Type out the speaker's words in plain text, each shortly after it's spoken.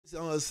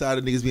On the other side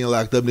of niggas being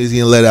locked up, niggas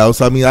getting let out.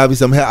 So I mean,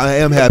 obviously, I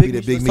am happy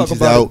that Big Meech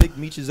is out. Big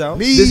Meech is out.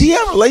 Does he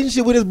have a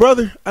relationship with his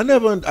brother? I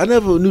never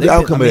knew the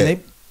outcome of that.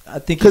 I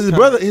think because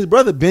his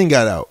brother Ben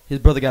got out. His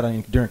brother got out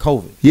during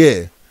COVID.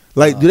 Yeah,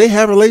 like do they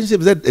have a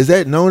relationship? Is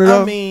that known at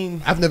all? I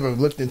mean, I've never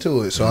looked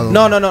into it, so I don't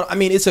know. No. I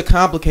mean, it's a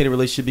complicated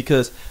relationship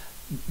because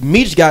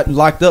Meech got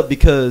locked up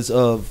because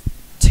of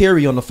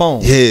Terry on the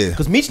phone. Yeah,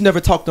 because Meech never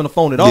talked on the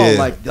phone at all.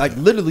 Yeah. Like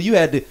literally, you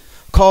had to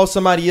call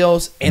somebody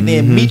else, and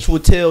then Meech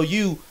would tell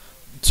you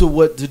to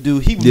what to do.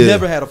 He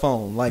never had a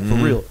phone, like for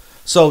real.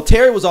 So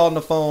Terry was all on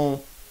the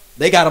phone.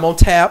 They got him on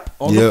tap,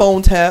 on the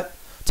phone tap,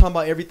 talking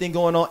about everything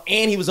going on,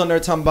 and he was on there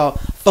talking about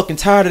fucking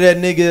tired of that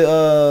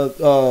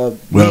nigga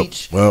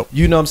Meech.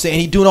 You know what I'm saying?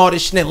 He doing all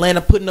this shit in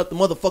Atlanta, putting up the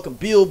motherfucking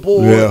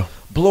billboard,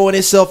 blowing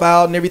himself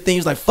out and everything.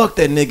 He's like, fuck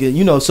that nigga,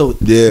 you know. So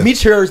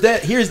Meech hears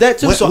that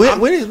too.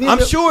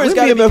 I'm sure it's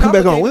got to be come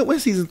back on. When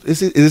season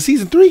is it?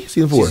 Season 3?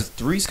 Season 4?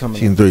 Season 3's coming.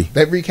 Season 3.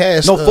 They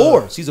recast. No,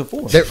 4. Season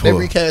 4. They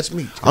recast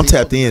Meech. I'm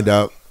tapped in,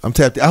 dog. I'm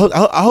tapped in.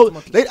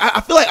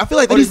 I feel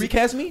like they need to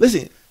recast me.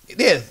 Listen,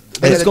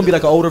 it's gonna be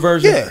like an older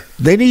version. Yeah,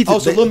 they need to. Oh,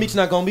 so Lil Meech's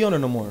not gonna be on there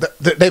no more.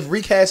 They've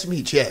recast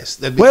Meech.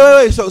 Yes.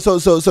 Wait. So the son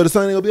ain't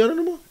gonna be on there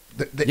no more?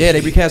 Yeah,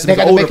 they recast him. They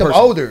gotta make him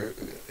older.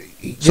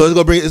 So they're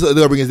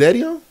gonna bring his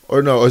daddy on,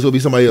 or no? Or it's gonna be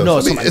somebody else? No,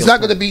 it's not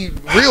gonna be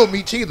real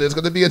Meech either. It's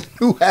gonna be a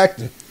new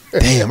actor.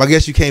 Damn, I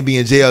guess you can't be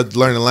in jail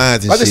learning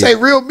lines and shit. I just say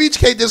real Meech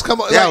can't just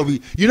come on. That would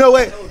be. You know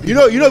what? You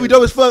know be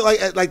dope as fuck.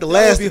 Like the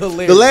last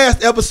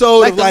episode,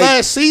 like the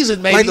last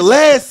season, maybe. Like the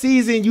last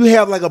season, you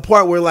have like a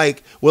part where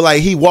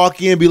he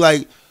walk in, and be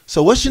like,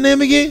 "So what's your name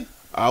again?"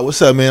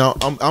 What's up, man?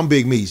 I'm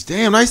Big Meech.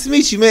 Damn, nice to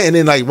meet you, man. And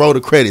then like roll the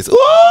credits. Ooh!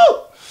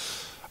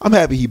 I'm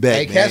happy he back.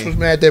 Hey, Cass was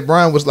mad that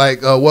Brian was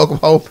like, "Welcome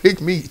home,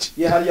 Big Meech."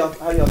 Yeah, how y'all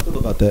feel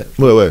about that?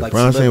 Wait, like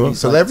Brian saying what?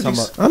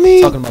 Celebrities?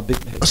 Talking about Big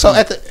Meech. So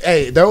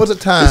there was a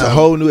time. It's a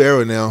whole new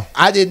era now.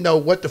 I didn't know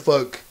what the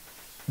fuck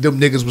them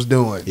niggas was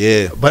doing.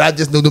 Yeah, but I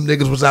just knew them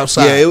niggas was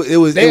outside. Yeah, it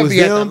was them.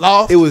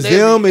 It was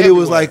them, and it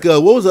was like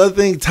what was the other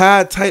thing?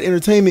 Tight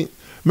Entertainment.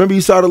 Remember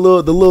you saw the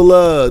little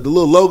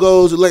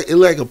logos,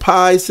 like a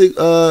pie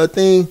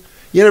thing.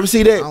 You never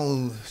see that?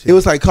 It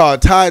was like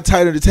called Tight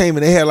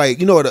Entertainment. They had like,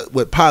 you know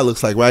what pie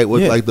looks like, right? It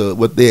was like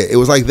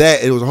that.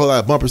 It was a whole lot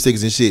of bumper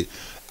stickers and shit.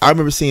 I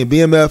remember seeing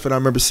BMF and I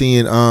remember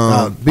seeing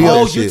I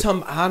know you're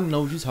talking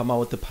about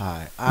with the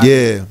pie.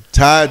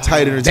 Tight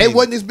Entertainment. They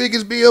wasn't as big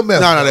as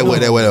BMF. No, they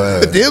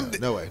wasn't.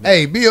 No way.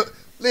 Hey,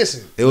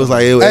 listen. It was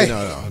like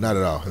no, not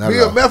at all.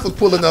 BMF was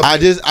pulling up. I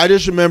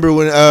just remember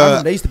when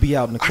they used to be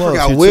out in the club.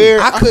 I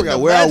forgot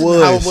where I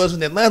was. How it was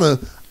in Atlanta.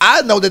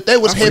 I know that they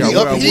was heavy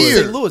up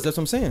here. St. Louis, that's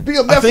what I'm saying.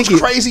 BMF was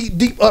crazy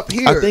deep up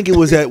here. I think it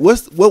was at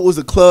what was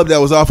the club that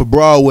was off of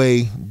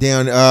Broadway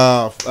down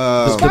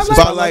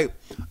Spotlight.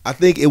 I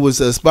think it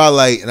was a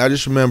Spotlight, and I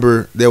just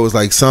remember there was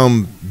like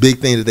some big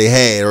thing that they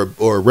had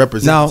or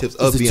representatives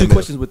of BMF. Two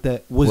questions with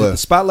that. Was it the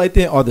Spotlight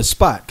then or the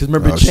Spot? Because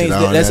remember it changed.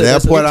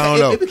 That part I don't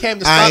know. It became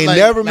the Spotlight. I ain't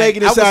never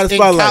making inside the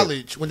Spotlight.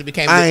 College when it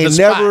became the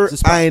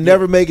Spot. I ain't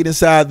never making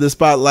inside the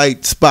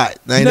Spotlight spot.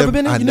 I never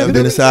been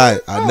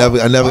inside. I never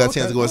got a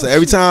chance to go inside.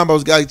 Every time I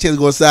got a chance to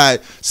go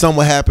inside,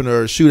 something happened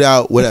or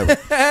shootout, whatever.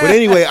 But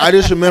anyway, I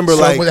just remember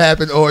like something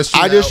happened or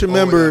shootout. I just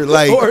remember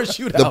like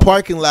the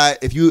parking lot.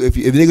 If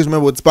niggas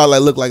remember what the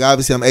Spotlight looked like,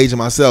 obviously I'm aging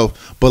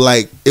myself, but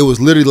like it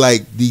was literally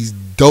like these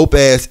dope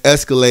ass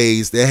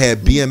Escalades that had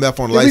BMF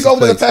on the license plate. Did we go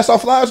over there to pass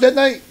off flyers that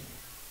night?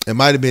 It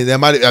might have been.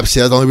 That's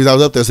the only reason I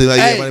was up there. So like,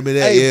 it might have been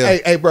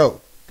that. Hey, bro.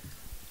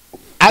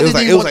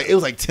 It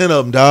was like 10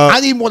 of them, dog.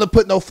 I didn't want to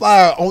put no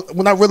flyer on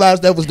when I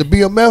realized that was the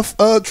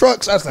BMF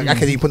trucks. I was like, I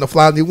can't even put no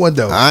flyer in the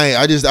window.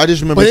 I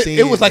just remember seeing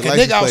it was like a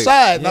nigga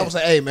outside, and I was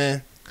like, hey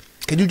man,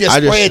 can you just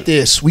spread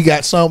this? We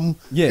got something.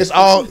 Yeah.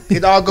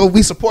 It all go.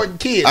 We supporting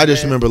kids. I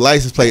just remember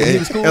license plate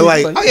and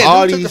like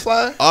all these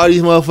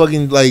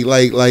motherfucking like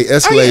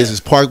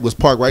Escalades was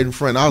parked right in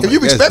front. I was if you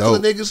respect the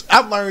niggas,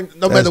 I've learned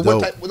no matter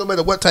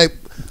what type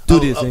do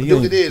this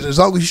it is, as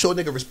long as you show a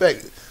nigga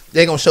respect,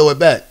 they gonna show it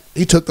back.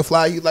 He took the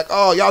flyer. He like,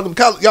 oh y'all them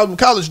college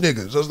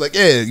niggas. I was like,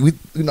 yeah, we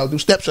do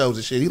step shows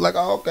and shit. He like,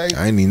 oh okay.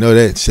 I didn't even know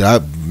that shit.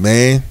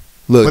 Man.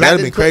 Look, that'd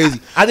have been crazy.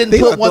 I didn't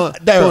put one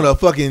down. I didn't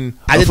put no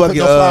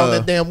flyer on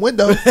that damn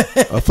window. We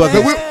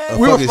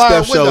were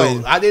step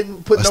show. I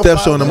didn't put a step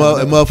show and a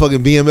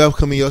motherfucking BMF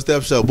come in your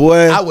step show,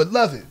 boy. I would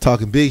love it.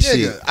 Talking big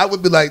shit. I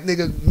would be like,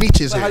 nigga,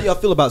 Meech is here. How y'all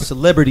feel about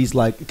celebrities?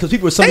 Like, because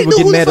some people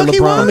getting mad at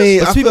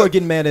LeBron. Some people are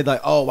getting mad at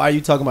like, oh, why are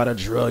you talking about a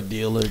drug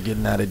dealer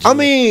getting out of jail? I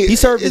mean, he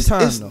served his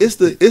time. I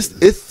think it's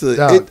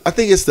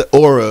the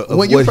aura of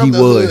what he was. When you're from the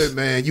hood,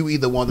 man, you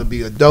either want to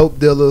be a dope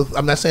dealer.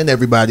 I'm not saying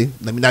everybody.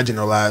 Let me not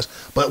generalize,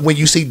 but when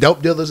you see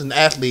dope dealers and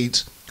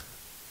athletes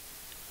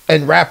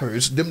and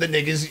rappers, them the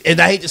niggas, and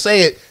I hate to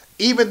say it,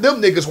 even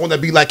them niggas want to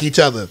be like each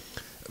other.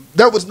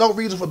 There was no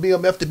reason for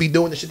BMF to be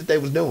doing the shit that they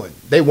was doing.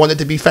 They wanted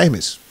to be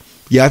famous.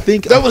 Yeah, I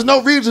think there was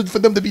no reason for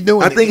them to be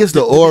doing it. I think it's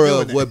the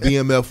aura of what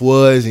BMF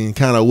was and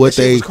kind of what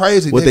they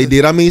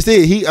did. I mean,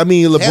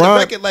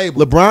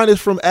 LeBron is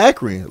from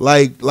Akron.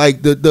 Like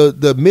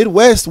the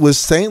Midwest was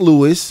St.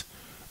 Louis,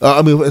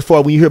 I mean, as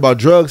far when you hear about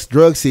drug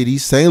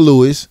cities, St.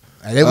 Louis,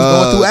 and they was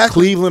going through Akron.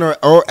 Cleveland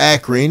or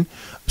Akron,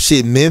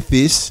 shit,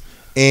 Memphis,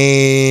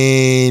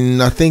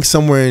 and I think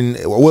somewhere in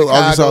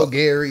Chicago,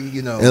 Gary,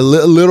 you know, and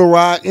Little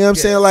Rock. You know what I'm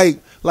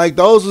saying? Like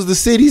those was the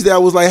cities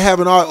that was like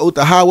having all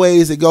the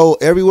highways that go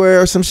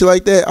everywhere or some shit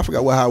like that. I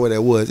forgot what highway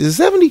that was. Is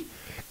it 70?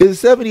 Is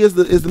 70 is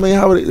the main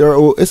highway,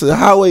 or it's a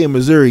highway in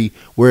Missouri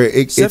where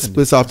it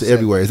splits off to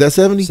everywhere? Is that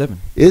 70? 70.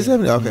 Is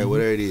 70? Okay, well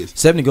there it is.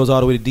 70 goes all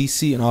the way to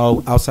DC and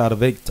all outside of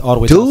Vegas, all the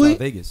way to outside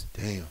Vegas.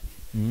 Damn.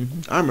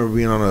 I remember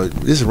being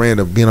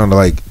on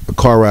a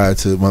car ride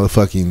to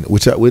motherfucking.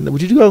 Would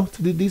you go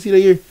to DC that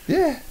year?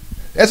 Yeah.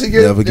 That's a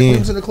year. Never again. We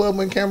was in the club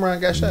when Cameron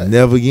got shot.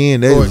 Never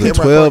again. That was a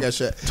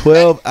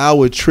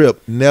 12-hour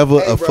trip. Never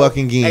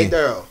fucking again. Hey,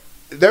 Daryl.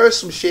 There is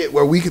some shit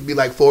where we could be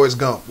like Forrest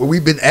Gump, where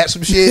we've been at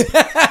some shit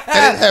and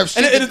it have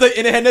shit, and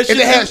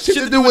it had shit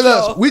to do with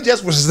us. We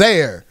just was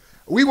there.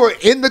 We were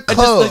in the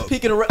club, just, like,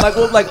 peeking around, like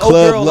old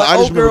girl, like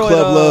old girl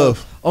Club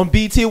Love on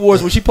BT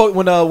Awards when she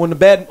when the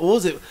bad, what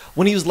was it,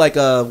 when he was like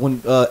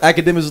when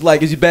Academics was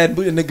like, is you bad,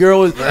 and the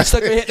girl was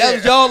stuck her head. That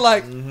was y'all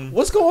like,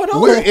 what's going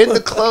on? We're in the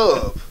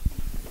club.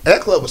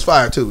 That club was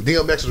fire too.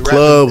 DMX was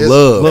rapping.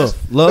 Club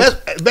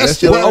Love. Best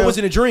shit. Or was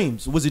it in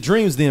Dreams? Was it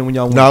Dreams then when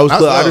y'all went? No, it was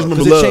Club. I just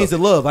remember Love. It changed to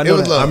Love. I know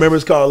that. I remember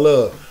it's called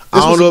Love. I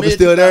don't know if it's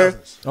still there.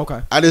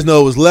 Okay. I just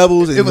know it was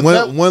levels. And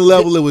one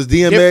level it was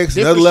DMX.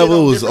 Another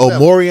level it was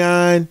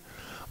Omarion.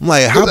 I'm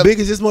like, how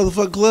big is this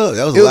motherfucking club?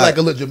 That was it was like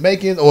a little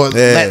Jamaican or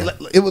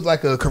it was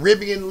like a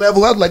Caribbean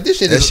level. I was like, this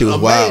shit is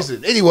amazing.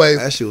 Wild. Anyway,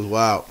 that shit was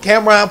wild.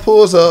 Cameron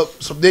pulls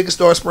up. Some niggas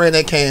start spraying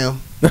that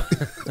cam.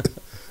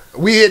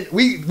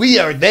 We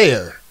are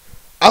there.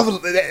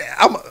 I'm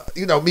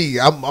you know me.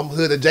 I'm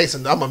hood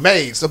adjacent. I'm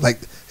amazed. So I'm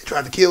like, they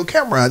tried to kill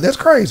Cameron. That's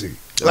crazy.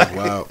 That's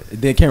wild.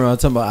 And then Cameron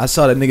talking about, I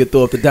saw that nigga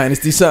throw up the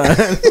Dynasty sign. Yeah,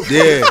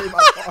 he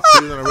was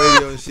on the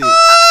radio and shit.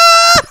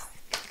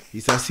 He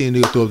started seeing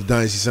niggas throw up the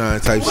Dynasty sign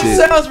type shit.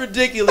 It sounds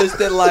ridiculous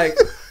that like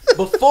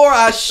before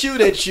I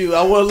shoot at you,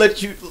 I want to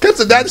let you. Because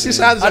the Dynasty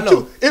sign is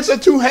it's a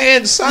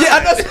two-hand sign. Yeah,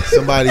 I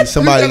know.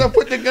 Somebody. You gotta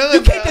put the gun.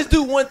 You can't just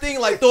do one thing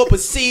like throw up a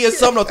C or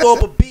something or throw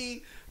up a B.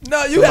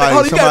 No, you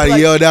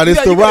somebody yelled out,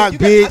 "It's the Rock,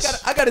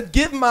 bitch!" I gotta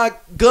give my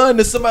gun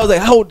to somebody. I was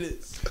like, "Hold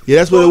this." Yeah,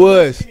 that's what it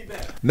was.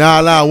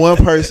 Nah. One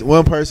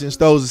person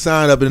stole the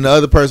sign up, and the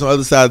other person on the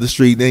other side of the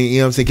street, then you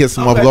know what I'm saying, kiss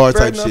them off guard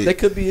type shit. That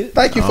could be it.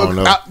 Thank you for.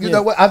 You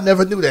know what? I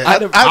never knew that. I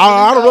don't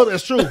know if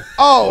that's true. No.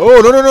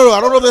 I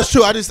don't know if that's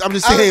true. I'm just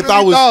saying if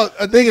I was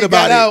thinking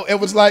about it, it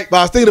was like. But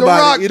I was thinking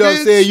about it. You know what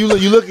I'm saying? You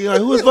looking like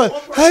who's like,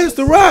 hey, it's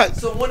the Rock.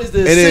 So one is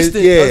the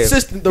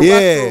assistant. The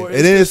Rock.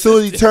 And then as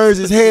soon as he turns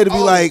his head to be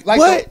like,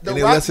 what? And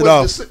then lets it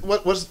off.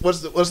 What's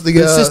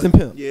the assistant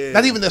pimp? Yeah.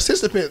 Not even the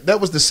assistant pimp.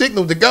 That was the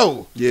signal to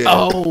go. Yeah.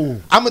 Oh.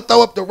 I'm gonna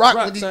throw up the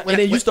Rock. And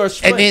then you start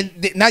spraying.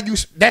 And then now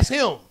that's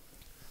him.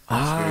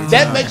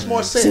 That makes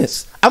more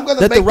sense. I'm gonna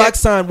that make the Rock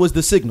sign was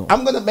the signal.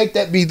 I'm gonna make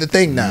that be the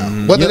thing now.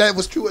 Whether that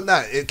was true or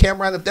not,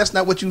 Cameron, if that's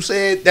not what you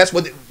said, that's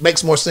what it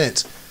makes more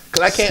sense.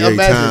 Because I can't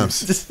imagine a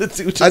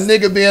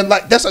nigga being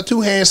like, that's a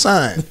two-hand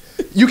sign.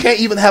 You can't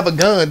even have a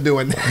gun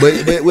doing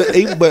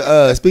that.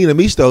 But speaking of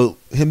Meech though,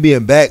 him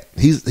being back,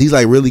 he's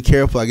like really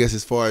careful, I guess,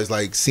 as far as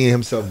like seeing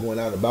himself going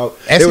out and about.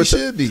 As he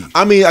should be.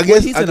 I mean, I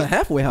guess he's in a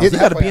halfway house. He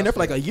got to be in there for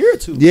like a year or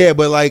two. Yeah,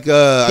 but like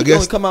I guess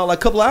only come out like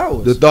a couple of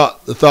hours.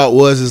 The thought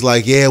was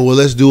like, yeah, well,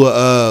 let's do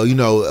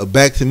a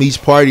back to Meech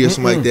party or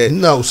something like that.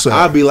 No, sir.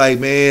 I'd be like,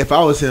 man, if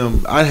I was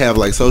him, I'd have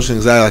like social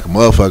anxiety like a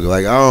motherfucker.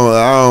 Like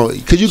I don't,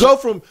 because you go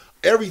from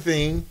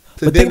everything.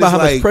 But think about how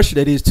much pressure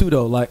that is too,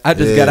 though. Like I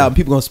just got out, and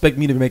people gonna expect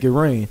me to make it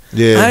rain.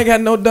 Yeah, I ain't got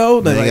no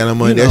dough. I ain't got no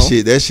money. That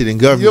shit in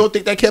government. You don't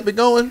think that kept it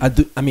going? I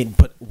do. I mean,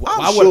 but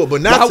why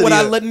would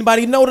I let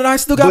anybody know that I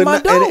still got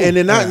my dough? And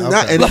then not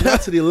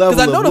to the level.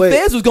 Because I know the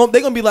feds was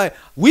they're gonna be like,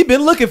 we've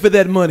been looking for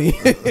that money,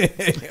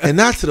 and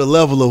not to the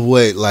level of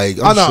what like.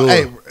 I'm sure.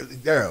 Hey,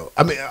 Daryl.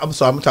 I mean, I'm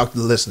sorry. I'm gonna talk to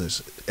the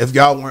listeners. If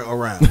y'all weren't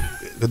around.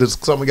 Because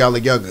some of y'all are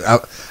younger.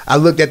 I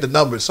looked at the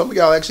numbers. Some of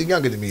y'all are actually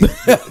younger than me.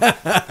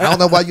 I don't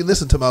know why you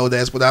listen to my old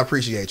ass, but I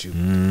appreciate you.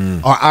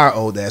 Or our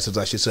old asses,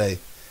 I should say.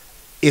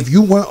 If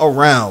you weren't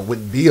around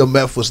when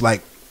BMF was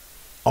like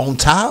on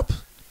top,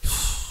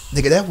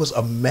 nigga, that was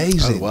amazing.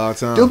 That was a wild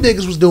time. Them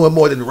niggas was doing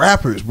more than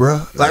rappers,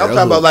 bro. Like I'm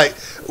talking about, like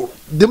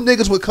them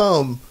niggas would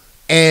come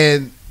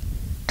and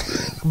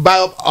buy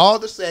up all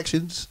the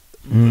sections.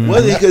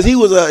 Was it because he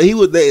was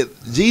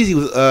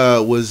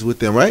Jeezy was with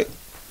them, right?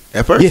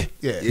 At first?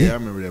 Yeah. I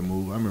remember that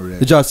move. I remember that.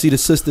 Did y'all see the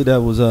sister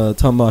that was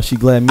talking about she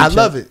glad Meech? I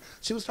love it.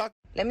 She was talking.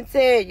 Let me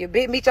tell you,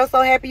 Big Meech, I'm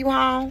so happy you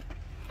home.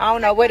 I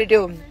don't know what to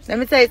do. Let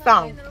me tell you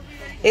something.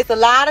 It's a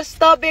lot of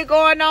stuff been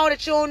going on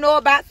that you don't know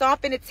about, so I'm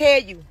finna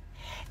tell you.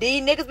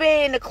 These niggas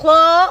been in the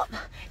club.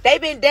 They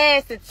been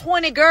dancing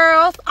 20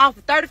 girls off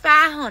of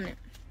 3,500.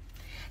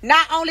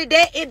 Not only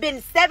that, it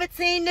been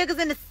 17 niggas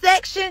in the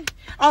section,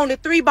 only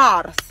 3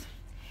 bottles.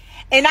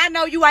 And I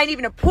know you ain't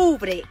even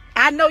approved of that.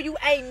 I know you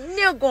ain't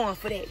never going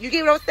for that. You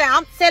get what I'm saying?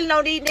 I'm telling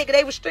on these niggas,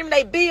 they was streaming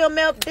they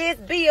BMF this,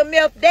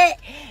 BMF that,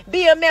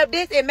 BMF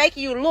this, and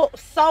making you look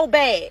so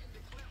bad.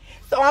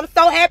 I'm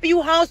so happy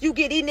you home. So you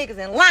get these niggas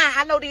in line.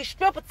 I know these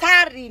strippers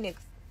tired of these niggas.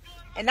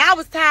 And I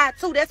was tired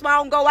too. That's why I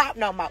don't go out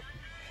no more.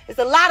 There's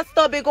a lot of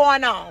stuff been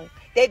going on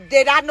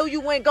that I knew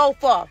you wouldn't go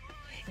for.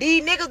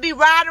 These niggas be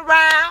riding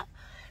around,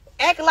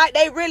 acting like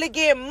they really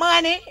getting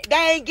money. They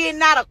ain't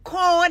getting out of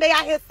coin. They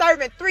out here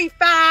serving 3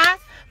 5s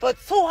for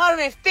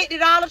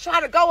 $250,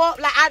 trying to go up.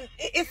 Like,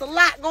 it's a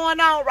lot going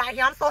on right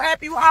here. I'm so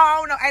happy you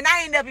home. And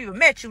I ain't never even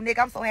met you, nigga.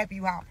 I'm so happy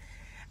you home.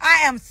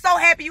 I am so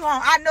happy you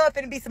home. I know it's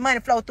finna be some money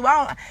flow through.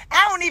 I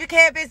don't even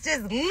care if it's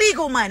just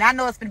legal money. I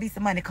know it's finna be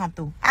some money come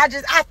through. I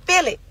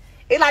feel it.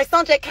 It's like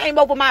something came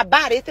over my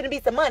body. It's finna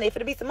be some money. It's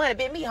finna be some money.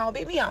 Bit me home.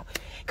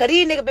 Cause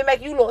these niggas been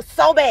making you look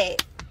so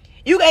bad.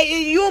 You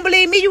don't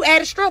believe me? You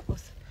added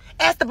strippers.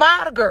 Ask the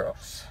bottle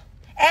girls.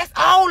 Ask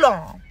all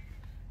of them.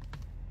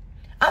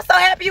 I'm so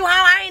happy you home.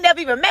 I ain't never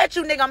even met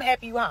you, nigga. I'm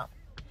happy you home.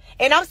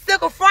 And I'm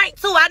sick of Frank,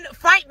 too.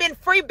 Frank been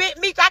free Big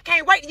Meech. I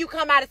can't wait till you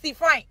come out and see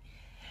Frank.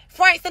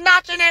 Frank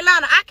Sinatra in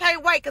Atlanta. I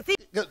can't wait because he...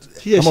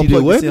 I'm gonna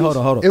plug it. Hold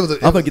on. I'm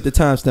going to get the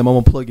timestamp. I'm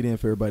going to plug it in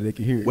for everybody that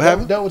can hear it. What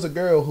happened? There was a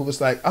girl who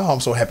was like, oh, I'm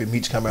so happy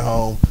Meech coming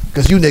home.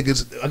 Because you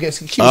niggas, I guess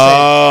she was saying,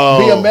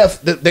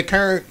 BMF, the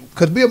current...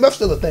 Because BMF's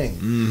still a thing.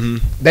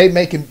 Mm-hmm. They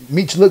making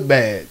Meech look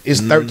bad.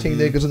 It's 13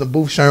 niggas in the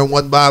booth sharing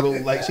one bottle.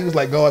 Like, she was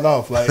like going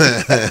off. Like,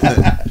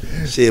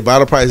 shit,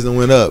 bottle prices done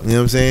went up. You know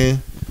what I'm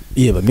saying?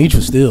 Yeah, but Meech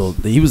was still...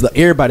 He was like,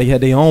 everybody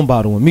had their own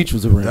bottle when Meech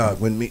was around. Yeah,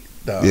 that'd be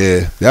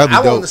dope.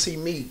 I want to see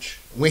Meech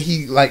when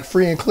he like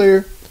free and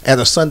clear at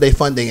a Sunday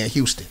fun day in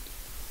Houston.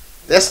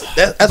 That's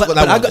what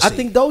I want to see. I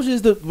think Dosia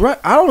is the right.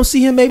 I don't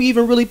see him maybe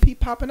even really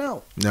popping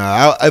out.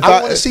 Nah, I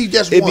want to see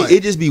just one.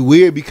 It just be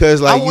weird because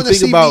like you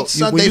think about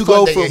when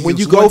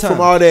you go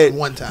from all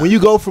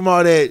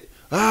that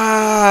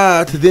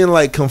to then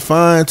like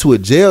confined to a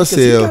jail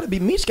cell.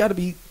 Meech got to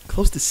be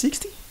close to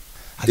 60.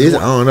 I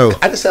don't know.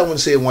 I just want to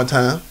see it one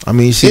time. I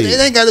mean, shit. It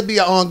ain't got to be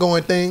an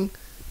ongoing thing.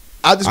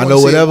 I know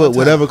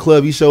whatever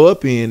club you show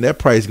up in, that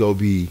price go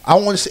be. I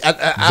want to see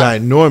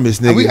ginormous,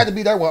 nigga. We got to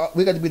be there.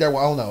 We got to be there with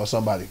Ona or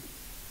somebody.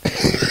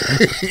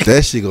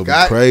 That shit gonna be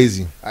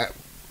crazy.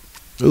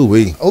 Ooh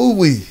wee.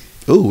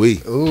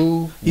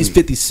 He's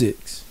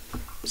 56.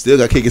 Still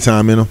got kicking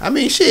time in him. I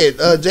mean, shit.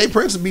 Jay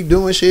Prince will be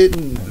doing shit.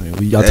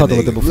 And y'all talked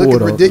about that before,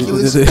 though.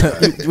 Ridiculous.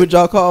 What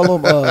y'all call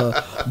him?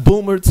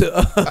 Boomer to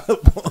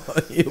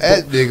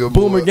that nigga,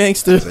 boomer boy.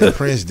 Gangster. Jay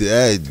Prince did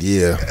that,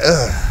 yeah.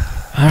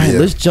 All right,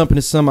 let's jump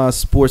into some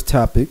sports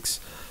topics.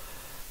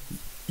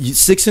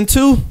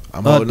 6-2.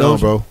 I'm holding on,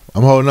 bro.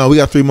 I'm holding on. We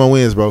got 3 more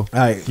wins, bro. All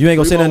right, you ain't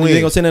gonna say nothing. You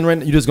ain't gonna say nothing.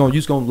 Right? You just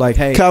gonna like,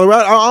 hey,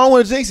 Colorado. I don't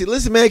want to jinx it.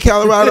 Listen, man,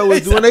 Colorado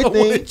was doing their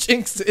thing.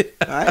 Jinx it.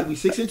 All right, we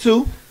 6-2.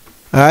 All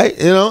right,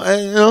 you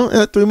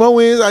know, 3 more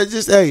wins.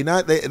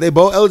 They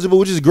both eligible,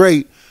 which is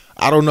great.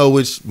 I don't know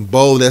which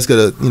bowl that's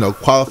gonna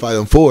qualify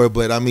them for,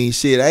 but I mean,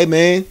 shit. Hey,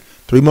 man,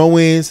 3 more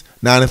wins,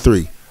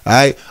 9-3. All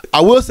right.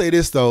 I will say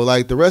this though,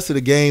 like the rest of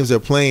the games they're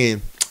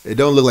playing, it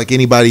don't look like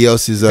anybody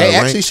else's. They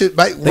actually should.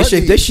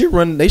 They should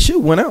run. They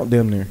should win out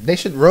damn near. They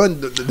should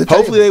run. The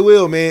Hopefully they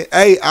will, man.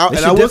 Hey,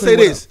 I will say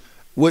this: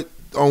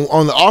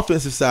 on the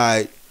offensive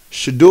side,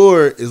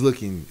 Shador is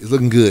looking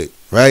good,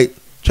 right?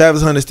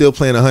 Travis Hunter still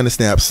playing 100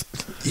 snaps.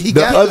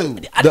 The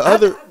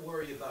other.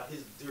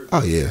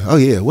 Oh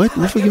yeah. What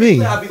the fuck you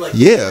mean?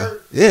 Yeah.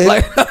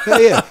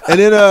 Yeah. And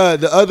then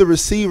the other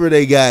receiver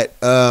they got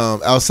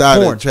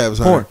outside of Travis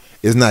Hunter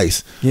is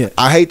nice. Yeah.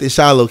 I hate that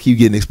Shiloh keep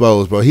getting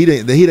exposed, bro. He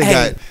done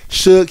got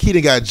shook. He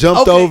done got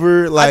jumped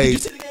over.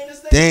 Like,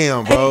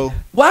 damn, bro.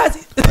 Why is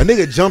a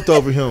nigga jumped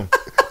over him?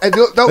 A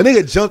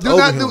nigga jumped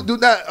over him. Do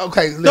not.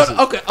 Okay, listen.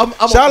 No, okay.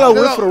 Shiloh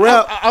went for the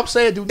wrap. I'm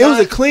saying do not. It was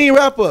a clean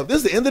wrap up. This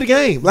is the end of the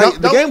game. Like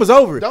the game was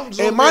over.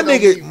 And my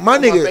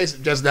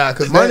nigga just now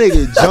because my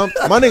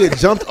nigga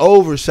jumped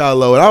over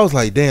Shiloh, and I was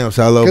like, damn,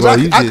 Shiloh, bro. I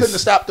couldn't have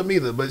stopped him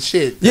either. But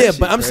shit. Yeah,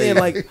 but I'm saying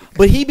like,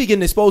 but he be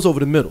getting exposed over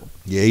the middle.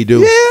 Yeah, he do.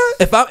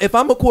 Yeah. If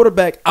I'm a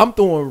quarterback, I'm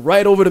throwing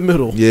right over the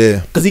middle. Yeah.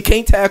 Because he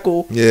can't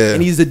tackle. Yeah.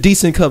 And he's a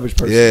decent coverage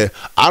person. Yeah.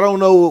 I don't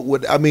know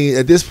what I mean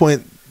at this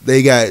point.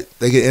 They could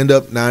end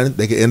up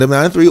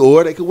 9-3,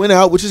 or they could win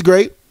out, which is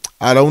great.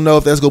 I don't know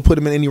if that's gonna put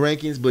them in any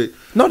rankings, but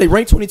no, they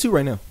ranked 22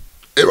 right now.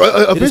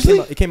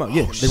 It came out.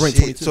 Yeah, they ranked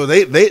 22. So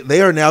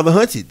they are now the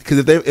hunted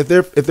because if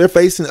they're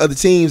facing other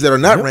teams that are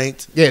not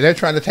ranked, yeah, they're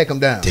trying to take them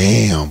down.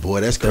 Damn,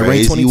 boy, that's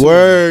crazy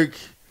work.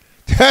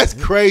 That's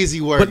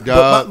crazy work,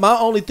 dog. But my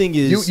only thing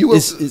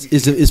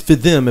is for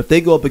them if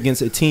they go up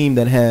against a team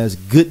that has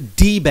good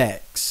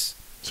D-backs.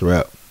 It's a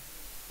wrap.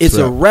 It's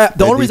a wrap.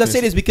 The only reason I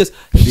say this is because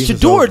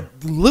Shador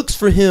looks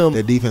for him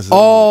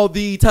all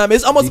the time.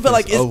 It's almost feel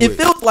like it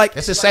feels like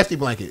it's a safety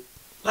blanket.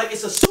 Like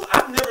it's a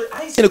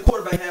I ain't seen a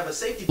quarterback have a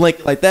safety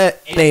blanket like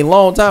that in a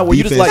long time. Where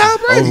you just like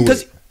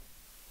because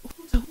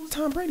who's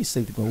Tom Brady's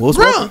safety blanket? What's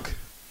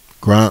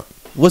Gronk.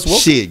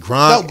 What's shit?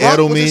 Gronk,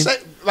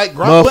 Edelman. Like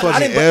Gronk,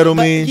 motherfucking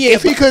Edelman. Yeah,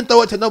 if he couldn't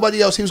throw it to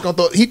nobody else, he was gonna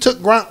throw it. He took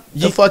Gronk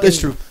to fucking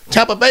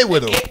Tampa Bay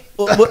with him.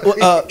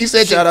 He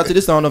said, shout out to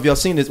this. I don't know if y'all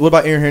seen this. What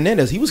about Aaron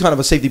Hernandez? He was kind of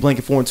a safety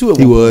blanket for him too.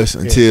 He was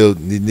until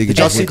the nigga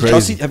just went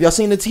crazy. Have y'all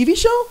seen the TV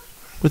show?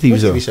 What TV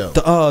show?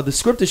 The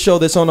scripted show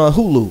that's on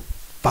Hulu.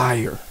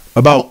 Fire.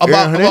 About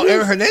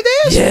Aaron Hernandez?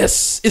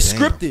 Yes, it's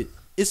scripted.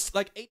 It's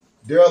like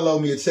Daryl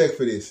loaned me a check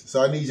for this,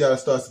 so I need y'all to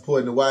start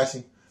supporting the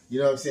watching. You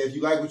know what I'm saying? If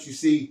you like what you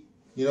see,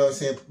 you know what I'm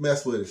saying,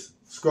 mess with us.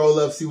 Scroll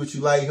up, see what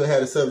you like. He'll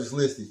have the subjects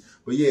listed.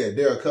 But yeah,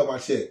 Daryl, cut my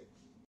check.